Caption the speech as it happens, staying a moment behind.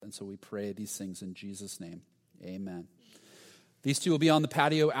And so we pray these things in Jesus' name. Amen. These two will be on the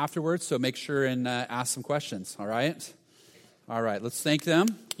patio afterwards, so make sure and ask some questions, all right? All right, let's thank them.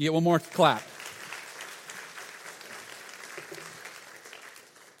 You get one more clap.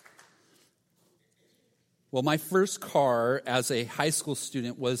 Well, my first car as a high school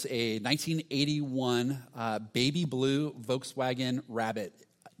student was a 1981 baby blue Volkswagen Rabbit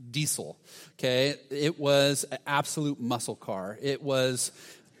diesel, okay? It was an absolute muscle car. It was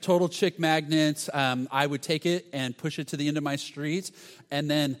total chick magnet. I would take it and push it to the end of my street and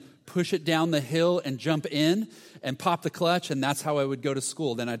then push it down the hill and jump in and pop the clutch, and that's how I would go to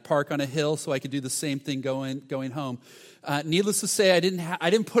school. Then I'd park on a hill so I could do the same thing going home. Needless to say, I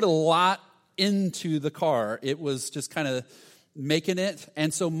didn't put a lot into the car. It was just kind of making it.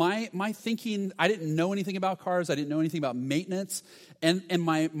 And so my thinking, I didn't know anything about cars. I didn't know anything about maintenance. And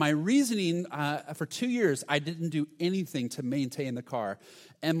my reasoning, for 2 years, I didn't do anything to maintain the car.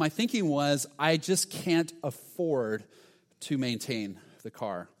 And my thinking was, I just can't afford to maintain the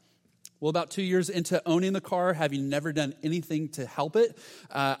car. Well, about 2 years into owning the car, having never done anything to help it,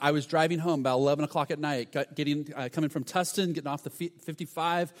 I was driving home about 11 o'clock at night, coming from Tustin, getting off the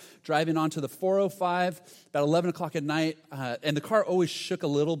 55, driving onto the 405, about 11 o'clock at night, and the car always shook a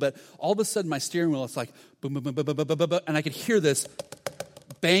little, but all of a sudden my steering wheel, it's like boom, boom, boom, boom, boom, boom, boom, boom, and I could hear this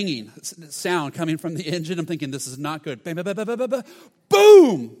banging sound coming from the engine. I'm thinking, this is not good. Bang, bang, bang, bang, bang, bang,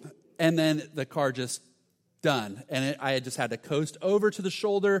 boom! And then the car just done. And I just had to coast over to the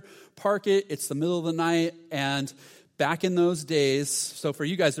shoulder, park it. It's the middle of the night. And back in those days, so for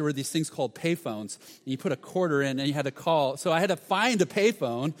you guys, there were these things called payphones. And you put a quarter in and you had to call. So I had to find a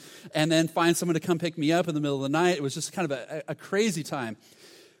payphone and then find someone to come pick me up in the middle of the night. It was just kind of a crazy time.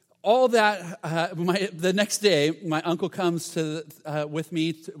 All that, the next day, my uncle comes with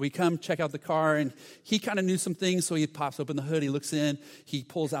me. We come check out the car, and he kind of knew some things, so he pops open the hood. He looks in. He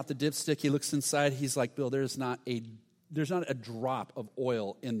pulls out the dipstick. He looks inside. He's like, Bill, there's not a drop of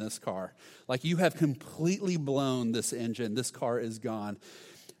oil in this car. Like, you have completely blown this engine. This car is gone.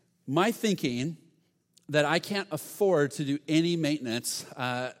 My thinking that I can't afford to do any maintenance,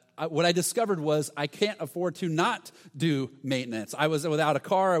 what I discovered was I can't afford to not do maintenance. I was without a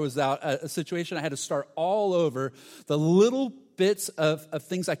car. I was without a situation. I had to start all over. The little bits of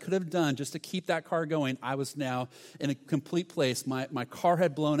things I could have done just to keep that car going, I was now in a complete place. My car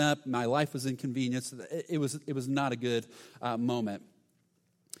had blown up. My life was inconvenienced. It was not a good moment.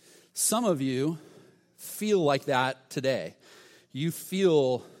 Some of you feel like that today. You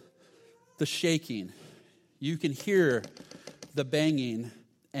feel the shaking. You can hear the banging.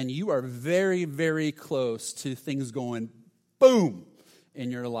 And you are very, very close to things going boom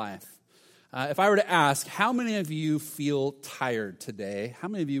in your life. If I were to ask, how many of you feel tired today? How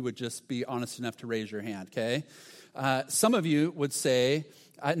many of you would just be honest enough to raise your hand, okay? Some of you would say,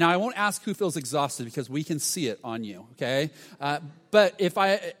 now I won't ask who feels exhausted because we can see it on you, okay? But if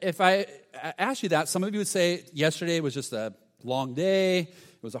I ask you that, some of you would say, yesterday was just a long day,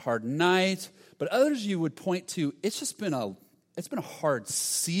 it was a hard night. But others of you would point to, it's been a hard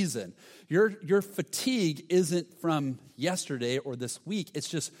season. Your fatigue isn't from yesterday or this week. It's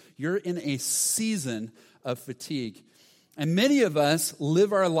just you're in a season of fatigue. And many of us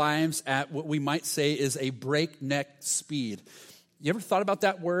live our lives at what we might say is a breakneck speed. You ever thought about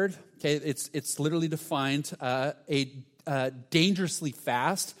that word? Okay, it's literally defined dangerously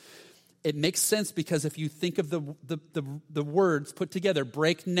fast. It makes sense because if you think of the words put together,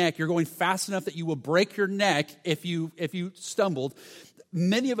 break neck, you're going fast enough that you will break your neck if you stumbled.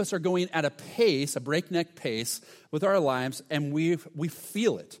 Many of us are going at a breakneck pace with our lives, and we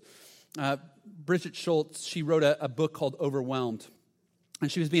feel it. Bridget Schultz, she wrote a book called Overwhelmed,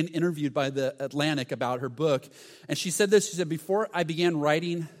 and she was being interviewed by the Atlantic about her book, and she said this, she said, before I began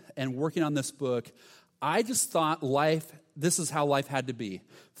writing and working on this book, I just thought this is how life had to be.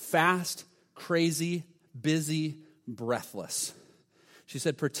 Fast, crazy, busy, breathless. She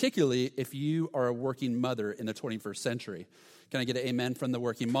said, particularly if you are a working mother in the 21st century. Can I get an amen from the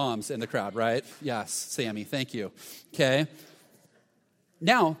working moms in the crowd, right? Yes, Sammy, thank you. Okay.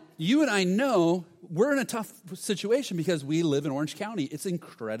 Now, you and I know we're in a tough situation because we live in Orange County. It's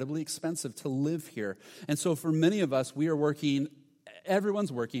incredibly expensive to live here. And so for many of us,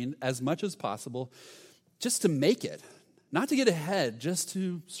 everyone's working as much as possible just to make it. Not to get ahead, just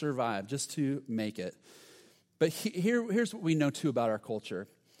to survive, just to make it. But here's what we know, too, about our culture.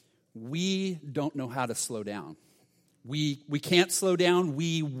 We don't know how to slow down. We can't slow down.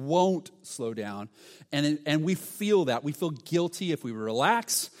 We won't slow down. And we feel that. We feel guilty if we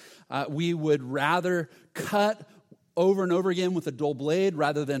relax. We would rather cut over and over again with a dull blade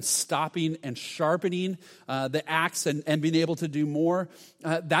rather than stopping and sharpening the axe and being able to do more.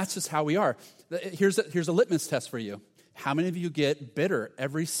 That's just how we are. Here's a litmus test for you. How many of you get bitter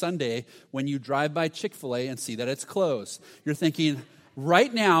every Sunday when you drive by Chick-fil-A and see that it's closed? You're thinking,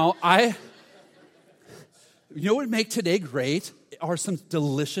 right now, you know what would make today great? Are some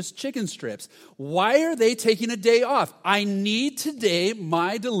delicious chicken strips. Why are they taking a day off? I need today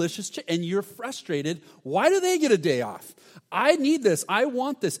my delicious chicken. And you're frustrated. Why do they get a day off? I need this. I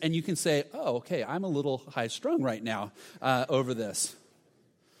want this. And you can say, oh, okay, I'm a little high-strung right now over this.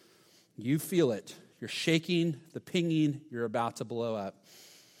 You feel it. You're shaking, the pinging, you're about to blow up.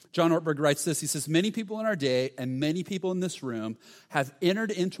 John Ortberg writes this. He says, many people in our day and many people in this room have entered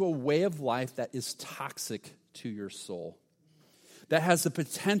into a way of life that is toxic to your soul, that has the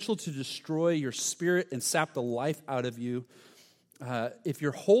potential to destroy your spirit and sap the life out of you. If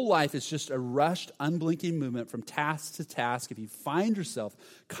your whole life is just a rushed, unblinking movement from task to task, if you find yourself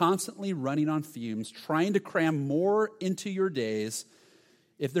constantly running on fumes, trying to cram more into your days,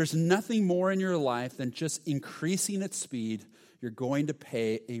 if there's nothing more in your life than just increasing its speed, you're going to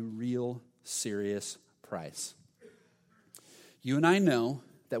pay a real serious price. You and I know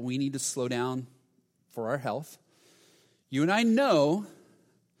that we need to slow down for our health. You and I know,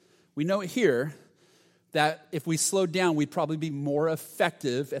 we know it here, that if we slowed down, we'd probably be more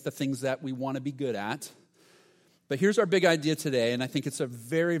effective at the things that we want to be good at. But here's our big idea today, and I think it's a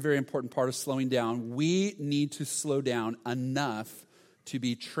very, very important part of slowing down. We need to slow down enough to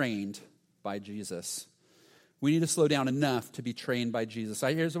be trained by Jesus. We need to slow down enough to be trained by Jesus.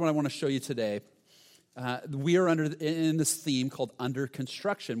 Here's what I want to show you today. We are in this theme called under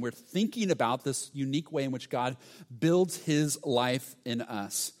construction. We're thinking about this unique way in which God builds his life in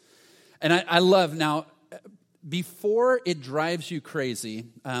us. And I love, now, before it drives you crazy,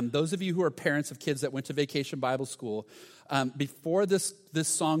 those of you who are parents of kids that went to Vacation Bible School, before this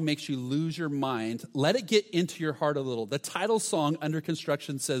song makes you lose your mind, let it get into your heart a little. The title song, Under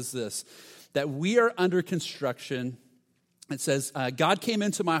Construction, says this, that we are under construction. It says, God came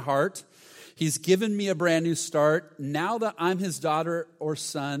into my heart. He's given me a brand new start. Now that I'm his daughter or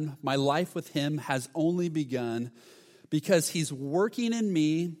son, my life with him has only begun. Because he's working in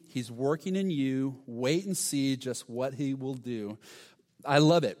me, he's working in you. Wait and see just what he will do. I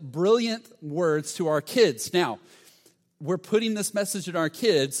love it. Brilliant words to our kids. Now, we're putting this message in our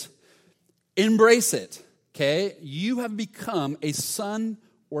kids. Embrace it, okay? You have become a son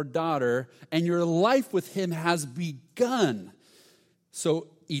or daughter, and your life with him has begun. So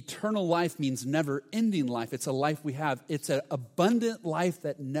eternal life means never-ending life. It's a life we have. It's an abundant life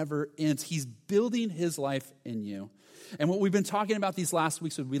that never ends. He's building his life in you. And what we've been talking about these last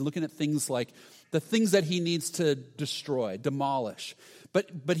weeks, we've been looking at things like the things that he needs to destroy, demolish.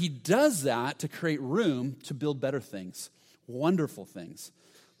 But he does that to create room to build better things, wonderful things,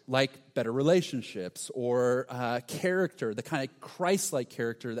 like better relationships or character, the kind of Christ-like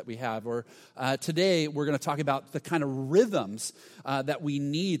character that we have. Or today we're going to talk about the kind of rhythms that we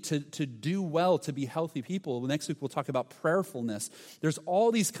need to do well, to be healthy people. Next week we'll talk about prayerfulness. There's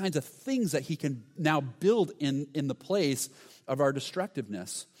all these kinds of things that he can now build in the place of our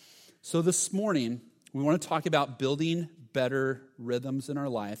destructiveness. So this morning we want to talk about building better rhythms in our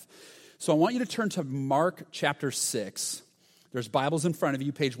life. So I want you to turn to Mark chapter 6. There's Bibles in front of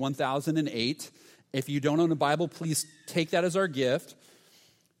you, page 1008. If you don't own a Bible, please take that as our gift.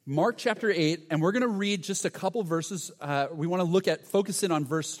 Mark chapter 8, and we're going to read just a couple verses. We want to focus in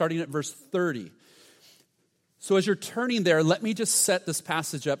on starting at verse 30. So as you're turning there, let me just set this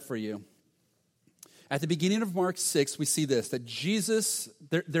passage up for you. At the beginning of Mark 6, we see this, that Jesus,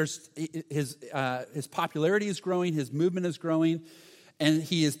 his popularity is growing, his movement is growing, and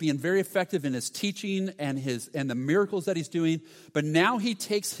he is being very effective in his teaching and the miracles that he's doing. But now he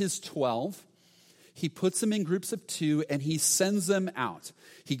takes his 12, he puts them in groups of 2, and he sends them out.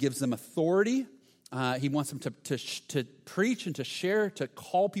 He gives them authority. He wants them to preach and to share, to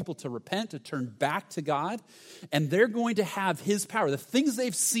call people to repent, to turn back to God. And they're going to have his power. The things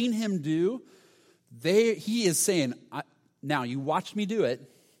they've seen him do, he is saying, now you watched me do it.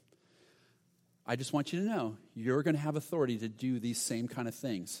 I just want you to know, you're going to have authority to do these same kind of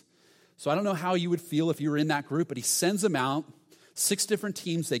things. So I don't know how you would feel if you were in that group, but he sends them out, 6 different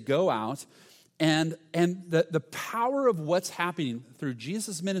teams, they go out, and the power of what's happening through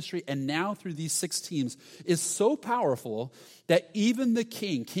Jesus' ministry and now through these 6 teams is so powerful that even the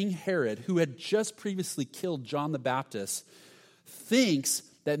king, King Herod, who had just previously killed John the Baptist, thinks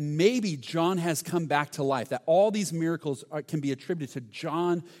that maybe John has come back to life, that all these miracles can be attributed to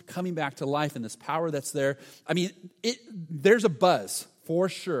John coming back to life and this power that's there. I mean, there's a buzz, for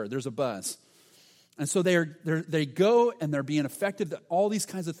sure, there's a buzz. And so they go and they're being effective at all these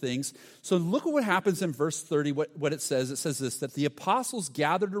kinds of things. So look at what happens in verse 30, what it says. It says this, that the apostles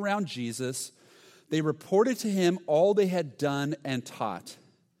gathered around Jesus. They reported to him all they had done and taught.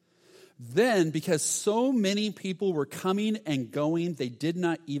 Then, because so many people were coming and going, they did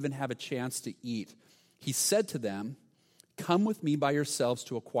not even have a chance to eat. He said to them, "Come with me by yourselves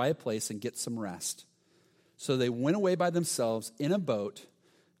to a quiet place and get some rest." So they went away by themselves in a boat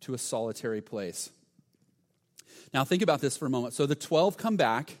to a solitary place. Now think about this for a moment. So the 12 come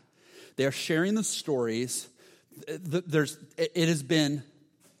back. They're sharing the stories. It has been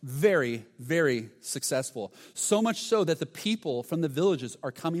very, very successful. So much so that the people from the villages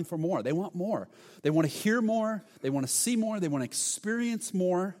are coming for more. They want more. They want to hear more. They want to see more. They want to experience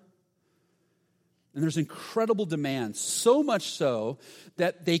more. And there's incredible demand. So much so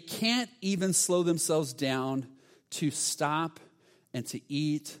that they can't even slow themselves down to stop and to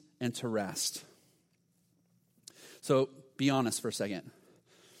eat and to rest. So be honest for a second.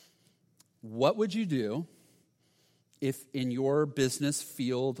 What would you do if in your business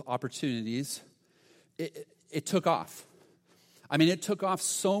field opportunities, it took off? I mean, it took off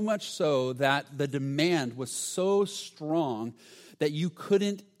so much so that the demand was so strong that you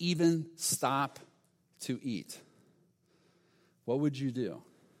couldn't even stop to eat. What would you do?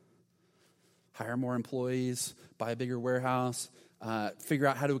 Hire more employees, buy a bigger warehouse, figure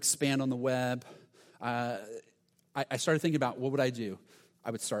out how to expand on the web. I started thinking about what would I do?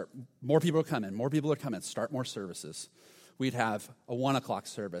 I would start, more people are coming, start more services. We'd have a 1 o'clock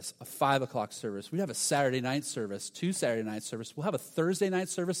service, a 5 o'clock service. We'd have a Saturday night service, 2 Saturday night service. We'll have a Thursday night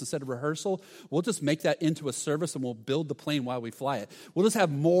service instead of rehearsal. We'll just make that into a service and we'll build the plane while we fly it. We'll just have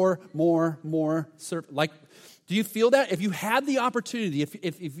more like, do you feel that? If you had the opportunity,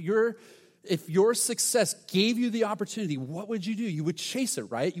 if your success gave you the opportunity, what would you do? You would chase it,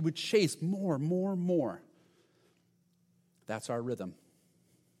 right? You would chase more. That's our rhythm.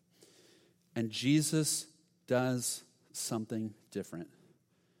 And Jesus does something different.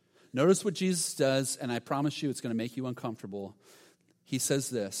 Notice what Jesus does, and I promise you it's going to make you uncomfortable. He says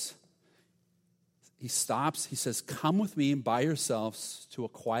this. He stops. He says, "Come with me by yourselves to a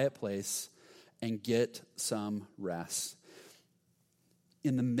quiet place and get some rest."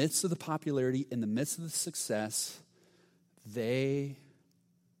 In the midst of the popularity, in the midst of the success, they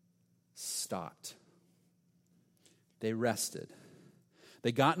stopped. They rested.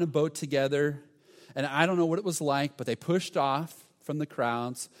 They got in a boat together, and I don't know what it was like, but they pushed off from the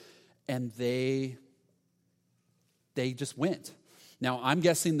crowds, and they just went. Now, I'm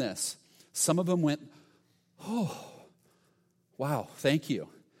guessing this. Some of them went, "Oh, wow, thank you."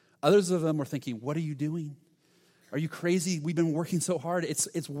 Others of them were thinking, "What are you doing? Are you crazy? We've been working so hard.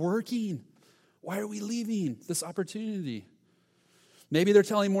 It's working. Why are we leaving this opportunity?" Maybe they're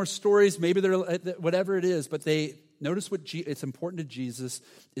telling more stories. Maybe they're whatever it is, but notice it's important to Jesus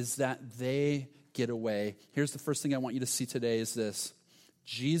is that they get away. Here's the first thing I want you to see today is this.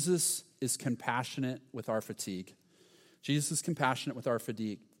 Jesus is compassionate with our fatigue. Jesus is compassionate with our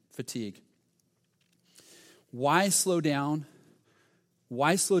fatigue. Why slow down?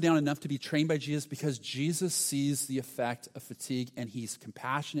 Why slow down enough to be trained by Jesus? Because Jesus sees the effect of fatigue and he's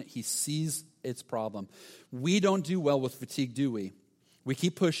compassionate. He sees its problem. We don't do well with fatigue, do we? We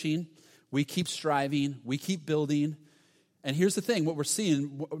keep pushing. We keep striving. We keep building. And here's the thing. What we're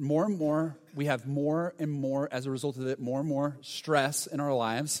seeing, more and more, we have more and more, as a result of it, more and more stress in our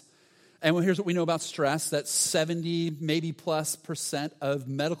lives. And here's what we know about stress, that 70, maybe plus % of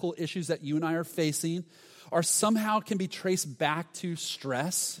medical issues that you and I are facing are somehow can be traced back to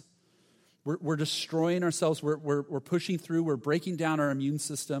stress. We're destroying ourselves. We're pushing through. We're breaking down our immune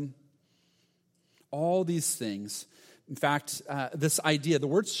system. All these things. In fact, this idea, the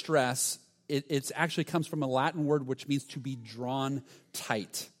word stress, it actually comes from a Latin word which means to be drawn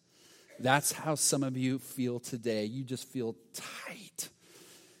tight. That's how some of you feel today. You just feel tight.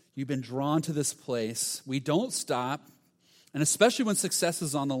 You've been drawn to this place. We don't stop. And especially when success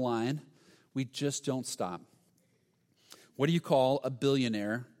is on the line, we just don't stop. What do you call a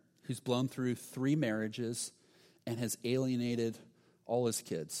billionaire who's blown through 3 marriages and has alienated all his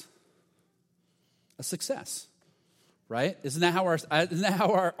kids? A success, right? Isn't that how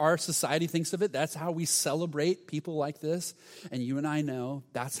our society thinks of it? That's how we celebrate people like this. And you and I know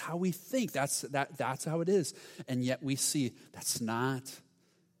that's how we think. That's how it is. And yet we see that's not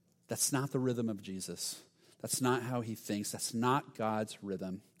the rhythm of Jesus. That's not how he thinks. That's not God's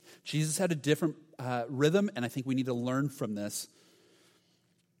rhythm. Jesus had a different rhythm, and I think we need to learn from this.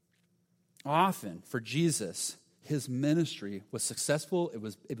 Often, for Jesus, his ministry was successful. It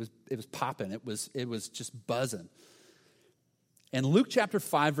was popping. It was just buzzing. And Luke chapter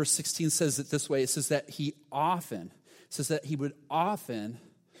 5, verse 16 says it this way. It says that he would often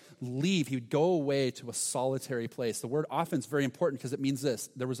leave. He would go away to a solitary place. The word often is very important because it means this.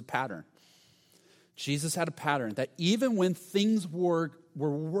 There was a pattern. Jesus had a pattern that even when things were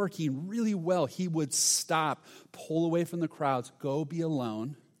working really well, he would stop, pull away from the crowds, go be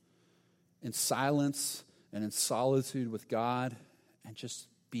alone in silence and in solitude with God and just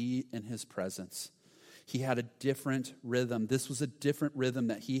be in his presence. He had a different rhythm. This was a different rhythm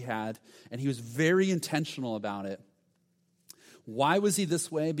that he had, and he was very intentional about it. Why was he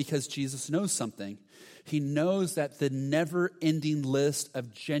this way? Because Jesus knows something. He knows that the never-ending list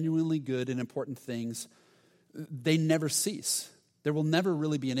of genuinely good and important things, they never cease. There will never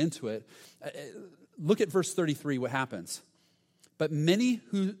really be an end to it. Look at verse 33, what happens. But many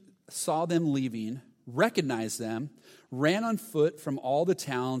who saw them leaving recognized them, ran on foot from all the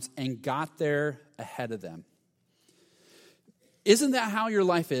towns, and got there ahead of them. Isn't that how your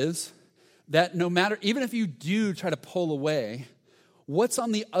life is? That no matter, even if you do try to pull away, what's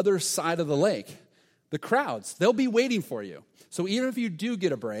on the other side of the lake? The crowds. They'll be waiting for you. So even if you do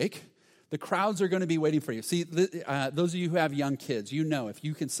get a break, the crowds are going to be waiting for you. See, those of you who have young kids, you know if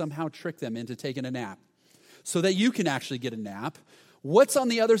you can somehow trick them into taking a nap so that you can actually get a nap, what's on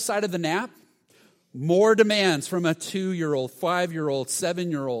the other side of the nap? More demands from a 2-year-old, 5-year-old,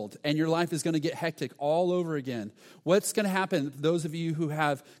 7-year-old, and your life is going to get hectic all over again. What's going to happen, those of you who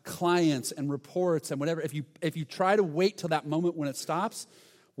have clients and reports and whatever, if you try to wait till that moment when it stops,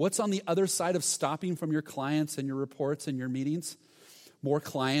 what's on the other side of stopping from your clients and your reports and your meetings? More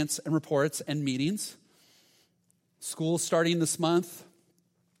clients and reports and meetings. School starting this month.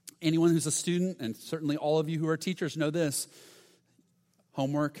 Anyone who's a student, and certainly all of you who are teachers know this,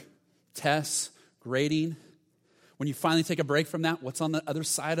 homework, tests, grading. When you finally take a break from that, what's on the other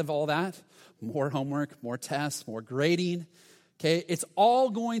side of all that? More homework, more tests, more grading. Okay, it's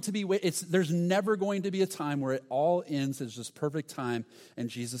all going to be, there's never going to be a time where it all ends as just perfect time, and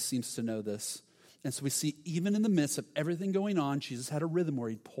Jesus seems to know this. And so we see even in the midst of everything going on, Jesus had a rhythm where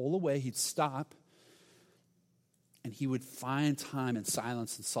he'd pull away, he'd stop, and he would find time in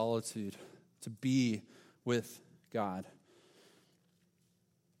silence and solitude to be with God.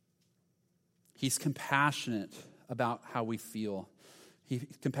 He's compassionate about how we feel. He's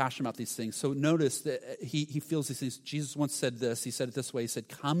compassionate about these things. So notice that he feels these things. Jesus once said this. He said it this way. He said,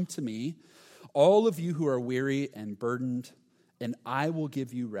 "Come to me, all of you who are weary and burdened, and I will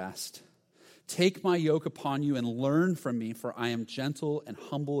give you rest. Take my yoke upon you and learn from me, for I am gentle and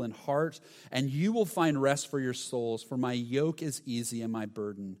humble in heart, and you will find rest for your souls, for my yoke is easy and my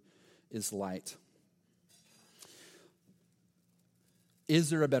burden is light." Is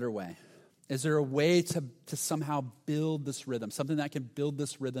there a better way? Is there a way to somehow build this rhythm, something that can build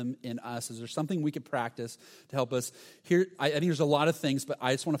this rhythm in us? Is there something we could practice to help us? Here, I think there's a lot of things, but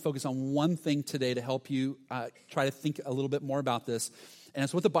I just want to focus on one thing today to help you try to think a little bit more about this, and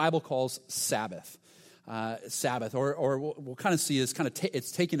it's what the Bible calls Sabbath. Sabbath, or we'll kind of see is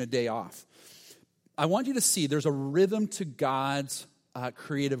it's taking a day off. I want you to see there's a rhythm to God's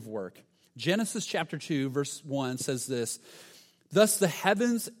creative work. Genesis chapter 2, verse 1 says this, "Thus the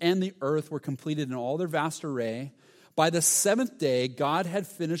heavens and the earth were completed in all their vast array. By the seventh day, God had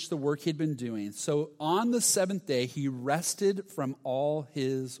finished the work he'd been doing. So on the seventh day, he rested from all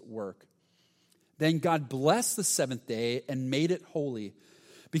his work. Then God blessed the seventh day and made it holy,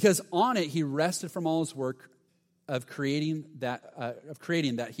 because on it he rested from all his work of creating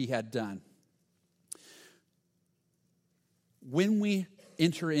that he had done." When we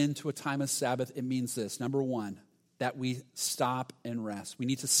enter into a time of Sabbath, it means this. Number one, that we stop and rest. We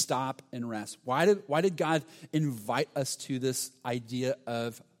need to stop and rest. Why did God invite us to this idea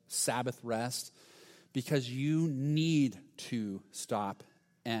of Sabbath rest? Because you need to stop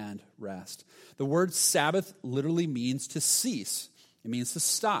and rest. The word Sabbath literally means to cease. It means to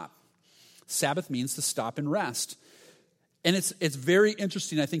stop. Sabbath means to stop and rest. And it's very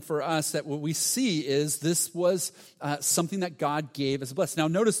interesting, I think, for us that what we see is this was something that God gave as a blessing. Now,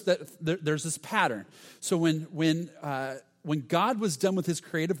 notice that there's this pattern. So when God was done with his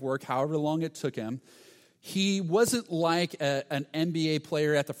creative work, however long it took him, he wasn't like an NBA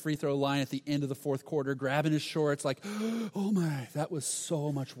player at the free throw line at the end of the fourth quarter, grabbing his shorts like, "Oh my, that was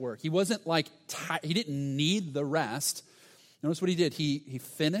so much work." He wasn't like, he didn't need the rest. Notice what he did. He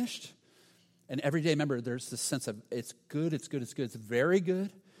finished. And every day, remember, there's this sense of it's good, it's good, it's good, it's very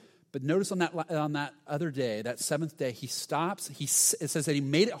good. But notice on that other day, that seventh day, he stops. It says that he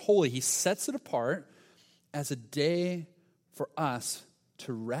made it holy. He sets it apart as a day for us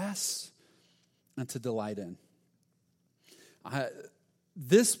to rest and to delight in.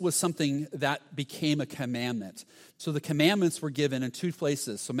 this was something that became a commandment. So the commandments were given in two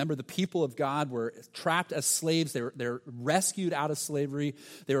places. So remember, the people of God were trapped as slaves. They're rescued out of slavery.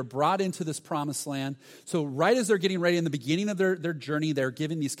 They were brought into this promised land. So right as they're getting ready in the beginning of their journey, they're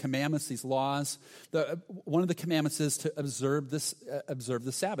given these commandments, these laws. One of the commandments is to observe the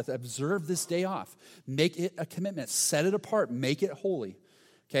Sabbath, observe this day off. Make it a commitment. Set it apart. Make it holy.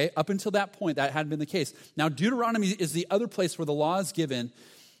 Okay, up until that point, that hadn't been the case. Now, Deuteronomy is the other place where the law is given,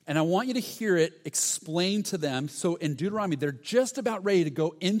 and I want you to hear it explained to them. So in Deuteronomy, they're just about ready to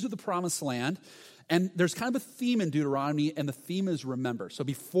go into the promised land, and there's kind of a theme in Deuteronomy, and the theme is remember. So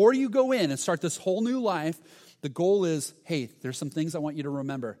before you go in and start this whole new life, the goal is, hey, there's some things I want you to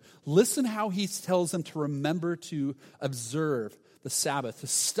remember. Listen how he tells them to remember to observe the Sabbath, to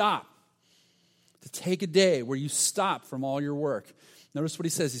stop, to take a day where you stop from all your work. Notice what he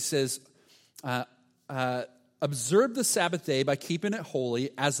says. He says, observe the Sabbath day by keeping it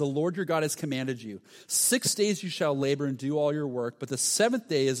holy as the Lord your God has commanded you. 6 days you shall labor and do all your work, but the seventh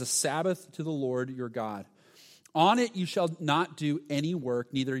day is a Sabbath to the Lord your God. On it you shall not do any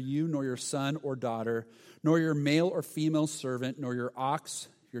work, neither you nor your son or daughter, nor your male or female servant, nor your ox,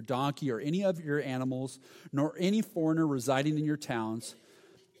 your donkey, or any of your animals, nor any foreigner residing in your towns,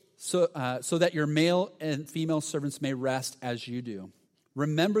 so that your male and female servants may rest as you do.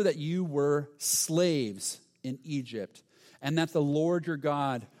 Remember that you were slaves in Egypt, and that the Lord your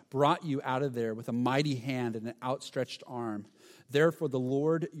God brought you out of there with a mighty hand and an outstretched arm. Therefore, the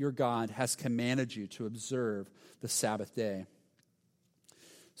Lord your God has commanded you to observe the Sabbath day.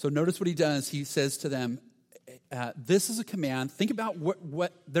 So notice what he does. He says to them, this is a command. Think about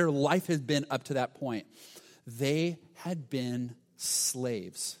what their life had been up to that point. They had been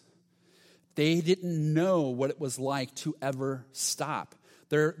slaves. They didn't know what it was like to ever stop.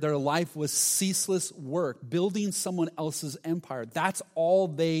 Their life was ceaseless work, building someone else's empire. That's all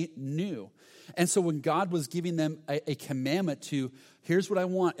they knew. And so when God was giving them a commandment to, here's what I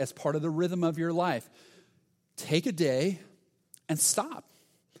want as part of the rhythm of your life, take a day and stop.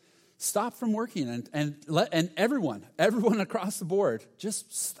 Stop from working and everyone across the board,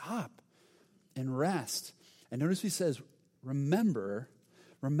 just stop and rest. And notice he says, remember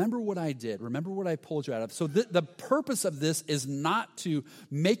what I did. Remember what I pulled you out of. So the purpose of this is not to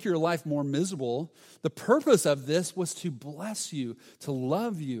make your life more miserable. The purpose of this was to bless you, to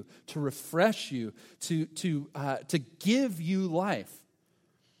love you, to refresh you, to give you life.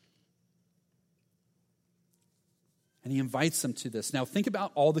 And he invites them to this. Now think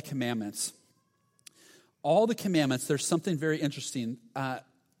about all the commandments. All the commandments, there's something very interesting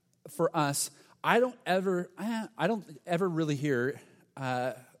for us. I don't ever really hear,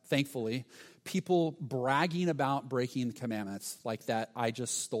 thankfully, people bragging about breaking the commandments, like that I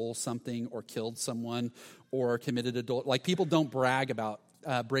just stole something or killed someone or committed adultery. Like people don't brag about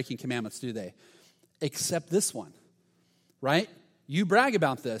breaking commandments, do they? Except this one, right? You brag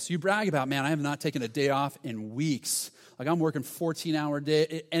about this. You brag about, man, I have not taken a day off in weeks. Like I'm working 14-hour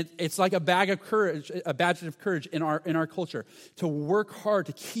day. And it's like a badge of courage in our culture to work hard,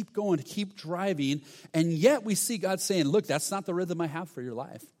 to keep going, to keep driving. And yet we see God saying, look, that's not the rhythm I have for your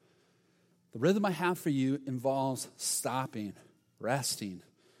life. The rhythm I have for you involves stopping, resting,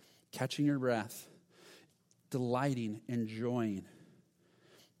 catching your breath, delighting, enjoying.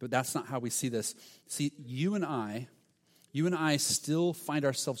 But that's not how we see this. See, you and I still find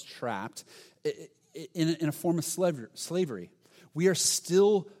ourselves trapped in a form of slavery. We are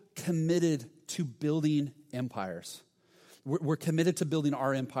still committed to building empires. We're committed to building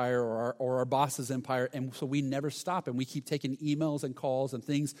our empire or our boss's empire, and so we never stop, and we keep taking emails and calls and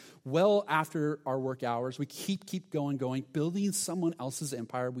things well after our work hours. We keep going, building someone else's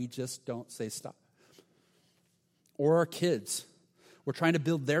empire. We just don't say stop. Or our kids. We're trying to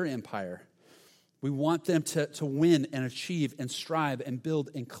build their empire. We want them to win and achieve and strive and build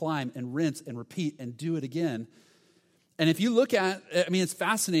and climb and rinse and repeat and do it again. And if you look at, it's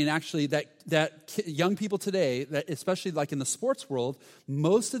fascinating actually that young people today, that especially like in the sports world,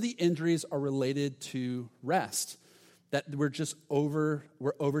 most of the injuries are related to rest. That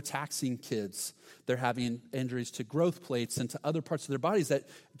we're overtaxing kids. They're having injuries to growth plates and to other parts of their bodies that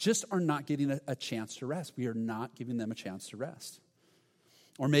just are not getting a chance to rest. We are not giving them a chance to rest.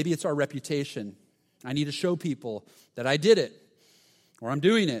 Or maybe it's our reputation. I need to show people that I did it, or I'm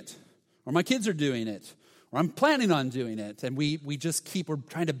doing it, or my kids are doing it, or I'm planning on doing it. And we're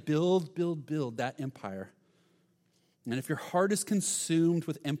trying to build that empire. And if your heart is consumed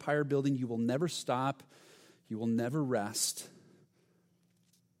with empire building, you will never stop. You will never rest.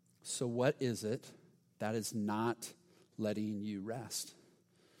 So what is it that is not letting you rest?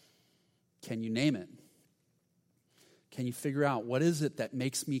 Can you name it? Can you figure out what is it that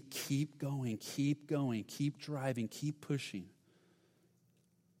makes me keep going, keep driving, keep pushing?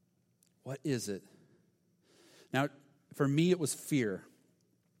 What is it? Now, for me, it was fear.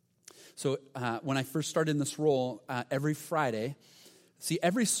 So when I first started in this role, every Friday,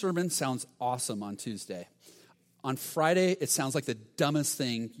 every sermon sounds awesome on Tuesday. On Friday, it sounds like the dumbest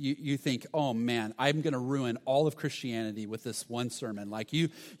thing. You think, oh man, I'm going to ruin all of Christianity with this one sermon. Like you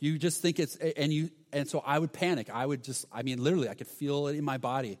just think and so I would panic. Literally, I could feel it in my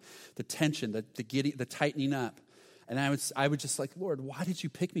body, the tension, the tightening up. And I would just like, Lord, why did you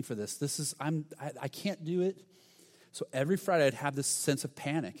pick me for this? I can't do it. So every Friday, I'd have this sense of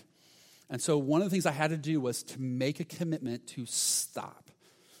panic. And so one of the things I had to do was to make a commitment to stop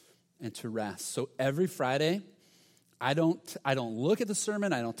and to rest. So every Friday, I don't look at the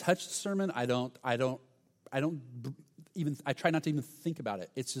sermon. I don't touch the sermon. I try not to even think about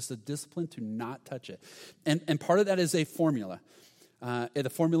it. It's just a discipline to not touch it. And part of that is a formula. The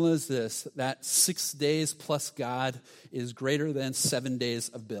formula is this, that 6 days plus God is greater than 7 days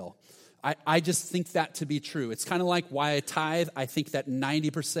of Bill. I just think that to be true. It's kind of like why I tithe. I think that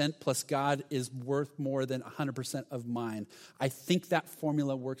 90% plus God is worth more than 100% of mine. I think that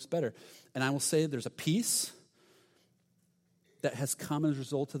formula works better. And I will say there's a peace that has come as a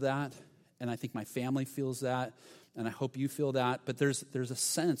result of that, and I think my family feels that, and I hope you feel that. But there's a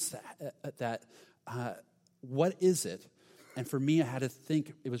sense that what is it? And for me, I had to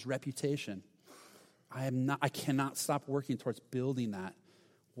think it was reputation. I cannot stop working towards building that.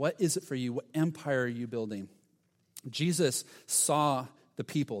 What is it for you? What empire are you building? Jesus saw the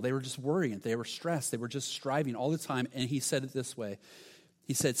people. They were just worrying. They were stressed. They were just striving all the time. And he said it this way.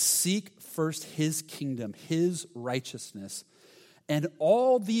 He said, seek first his kingdom, his righteousness. And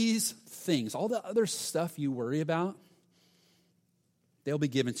all these things, all the other stuff you worry about, they'll be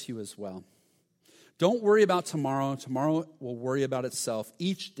given to you as well. Don't worry about tomorrow. Tomorrow will worry about itself.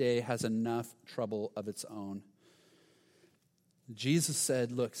 Each day has enough trouble of its own. Jesus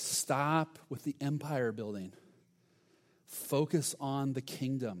said, look, stop with the empire building. Focus on the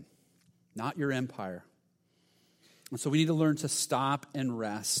kingdom, not your empire. And so we need to learn to stop and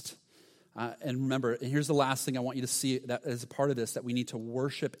rest. And remember, and here's the last thing I want you to see that as a part of this, that we need to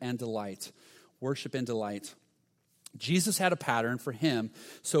worship and delight. Worship and delight. Jesus had a pattern for him.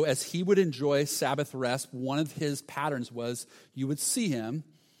 So as he would enjoy Sabbath rest, one of his patterns was you would see him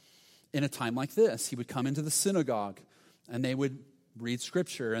in a time like this. He would come into the synagogue, and they would read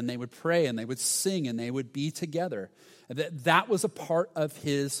scripture, and they would pray, and they would sing, and they would be together. That was a part of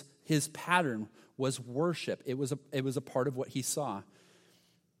his pattern, was worship. It was a part of what he saw.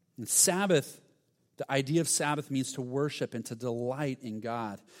 And Sabbath, the idea of Sabbath means to worship and to delight in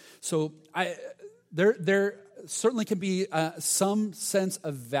God. So there certainly can be some sense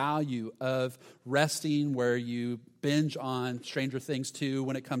of value of resting where you binge on Stranger Things 2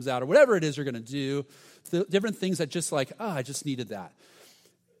 when it comes out, or whatever it is you're going to do. The different things that just like, I just needed that.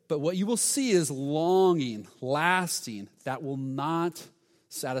 But what you will see is longing, lasting, that will not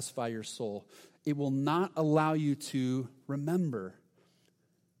satisfy your soul. It will not allow you to remember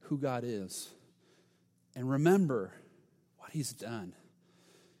who God is and remember what he's done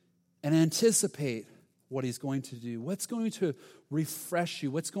and anticipate what he's going to do, what's going to refresh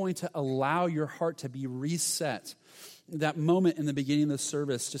you, what's going to allow your heart to be reset. That moment in the beginning of the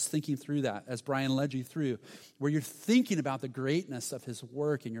service, just thinking through that, as Brian led you through, where you're thinking about the greatness of his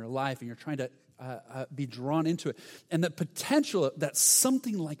work in your life, and you're trying to be drawn into it, and the potential that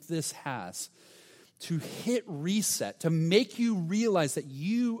something like this has to hit reset, to make you realize that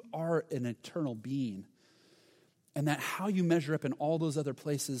you are an eternal being, and that how you measure up in all those other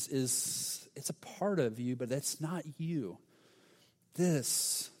places it's a part of you, but that's not you.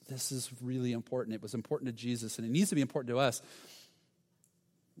 This is really important. It was important to Jesus, and it needs to be important to us.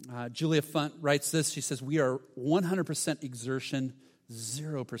 Julia Funt writes this. She says, we are 100% exertion,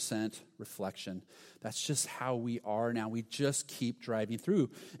 0% reflection. That's just how we are now. We just keep driving through.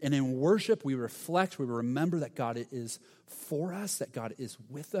 And in worship, we reflect, we remember that God is for us, that God is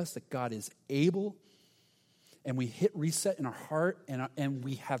with us, that God is able. And we hit reset in our heart, and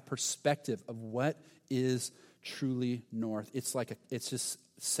we have perspective of what is truly north. It's just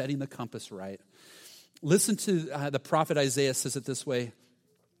setting the compass right. Listen to the prophet Isaiah says it this way.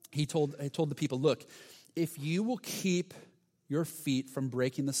 He told the people, look, if you will keep your feet from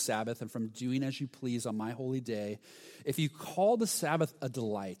breaking the Sabbath and from doing as you please on my holy day, if you call the Sabbath a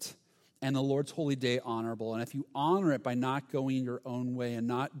delight and the Lord's holy day honorable, and if you honor it by not going your own way and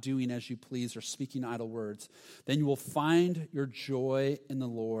not doing as you please or speaking idle words, then you will find your joy in the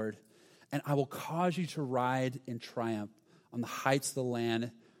Lord, and I will cause you to ride in triumph on the heights of the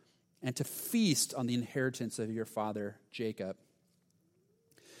land and to feast on the inheritance of your father Jacob.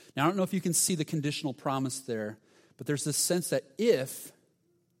 Now, I don't know if you can see the conditional promise there, but there's this sense that if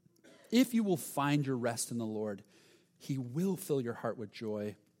you will find your rest in the Lord, he will fill your heart with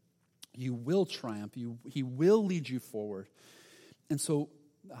joy. You will triumph. He will lead you forward. And so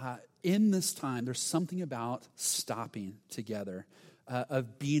in this time, there's something about stopping together,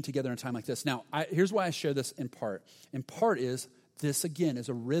 of being together in a time like this. Now, here's why I share this in part. In part is this, again, is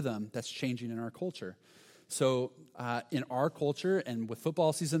a rhythm that's changing in our culture. So in our culture, and with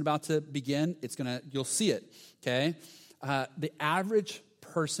football season about to begin, you'll see it, okay? The average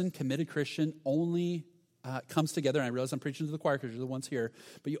person, committed Christian, only comes together, and I realize I'm preaching to the choir because you're the ones here,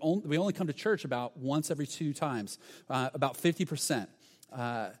 but we only come to church about once every 2 times, about 50%.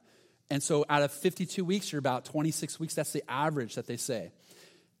 And so out of 52 weeks, you're about 26 weeks. That's the average that they say.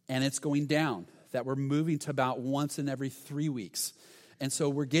 And it's going down, that we're moving to about once in every 3 weeks. And so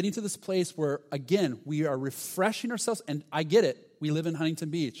we're getting to this place where, again, we are refreshing ourselves. And I get it. We live in Huntington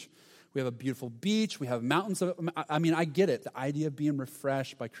Beach. We have a beautiful beach. We have mountains. I get it. The idea of being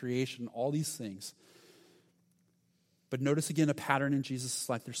refreshed by creation, all these things. But notice again a pattern in Jesus'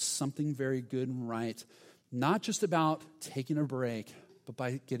 life. There's something very good and right, not just about taking a break, but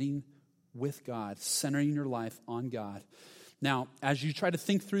by getting with God, centering your life on God. Now, as you try to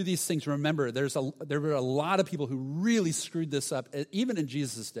think through these things, remember, there were a lot of people who really screwed this up, even in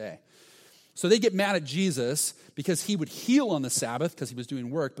Jesus' day. So they get mad at Jesus because he would heal on the Sabbath because he was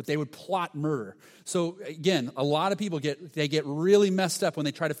doing work, but they would plot murder. So again, a lot of people get really messed up when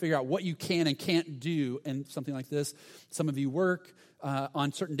they try to figure out what you can and can't do in something like this. Some of you work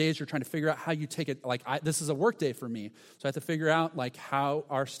on certain days. You're trying to figure out how you take it. This is a work day for me, so I have to figure out how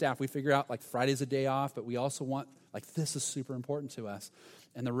our staff. We figure out Friday's a day off, but we also want this is super important to us.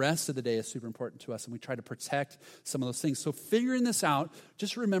 And the rest of the day is super important to us, and we try to protect some of those things. So figuring this out,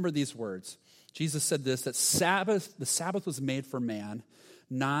 just remember these words. Jesus said this, that the Sabbath was made for man,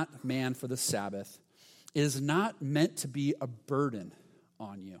 not man for the Sabbath. It is not meant to be a burden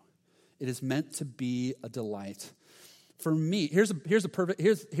on you. It is meant to be a delight. For me, here's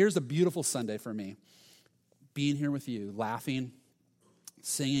a beautiful Sunday for me. Being here with you, laughing,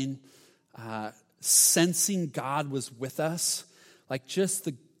 singing, sensing God was with us. Just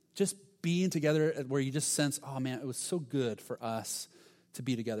being together where you just sense, oh man, it was so good for us to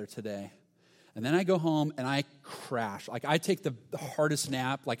be together today. And then I go home and I crash. I take the hardest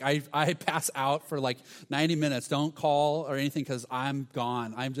nap. I pass out for 90 minutes. Don't call or anything because I'm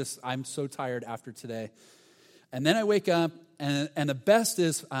gone. I'm so tired after today. And then I wake up and the best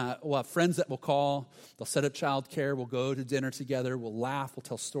is we'll have friends that will call. They'll set up childcare. We'll go to dinner together. We'll laugh. We'll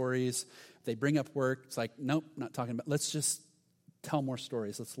tell stories. If they bring up work, it's nope, not talking about. Let's just tell more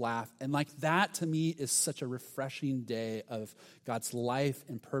stories. Let's laugh. And that to me is such a refreshing day of God's life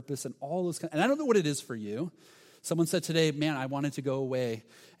and purpose and all those and I don't know what it is for you. Someone said today, man, I wanted to go away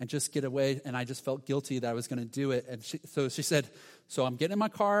and just get away, and I just felt guilty that I was going to do it. And she said, so I'm getting in my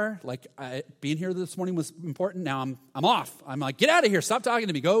car. Being here this morning was important. Now I'm off. I'm get out of here. Stop talking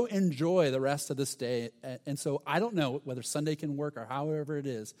to me. Go enjoy the rest of this day. And so I don't know whether Sunday can work or however it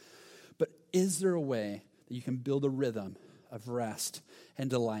is, but is there a way that you can build a rhythm of rest and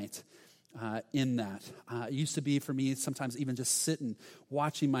delight in that? It used to be for me sometimes even just sitting,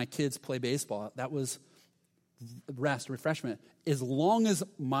 watching my kids play baseball. That was rest, refreshment, as long as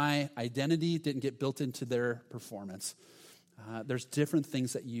my identity didn't get built into their performance. There's different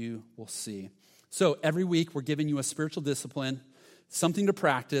things that you will see. So every week we're giving you a spiritual discipline, something to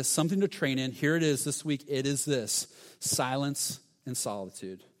practice, something to train in. Here it is this week. It is this: silence and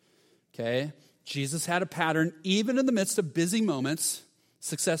solitude. Okay? Jesus had a pattern. Even in the midst of busy moments,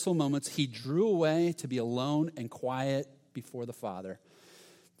 successful moments, he drew away to be alone and quiet before the Father.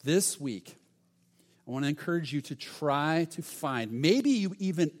 This week, I want to encourage you to try to find, maybe you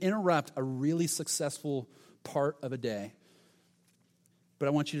even interrupt a really successful part of a day. But I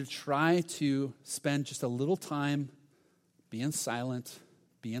want you to try to spend just a little time being silent,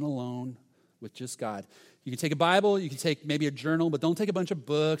 being alone with just God. You can take a Bible, you can take maybe a journal, but don't take a bunch of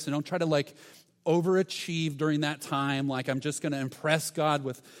books, and don't try to overachieve during that time. I'm just going to impress God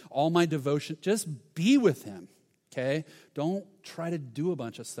with all my devotion. Just be with him, okay? Don't try to do a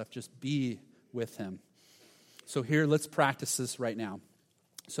bunch of stuff. Just be with him. So here, let's practice this right now.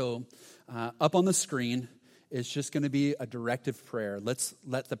 So up on the screen is just going to be a directive prayer. Let's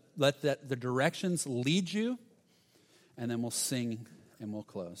let the directions lead you, and then we'll sing and we'll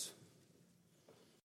close.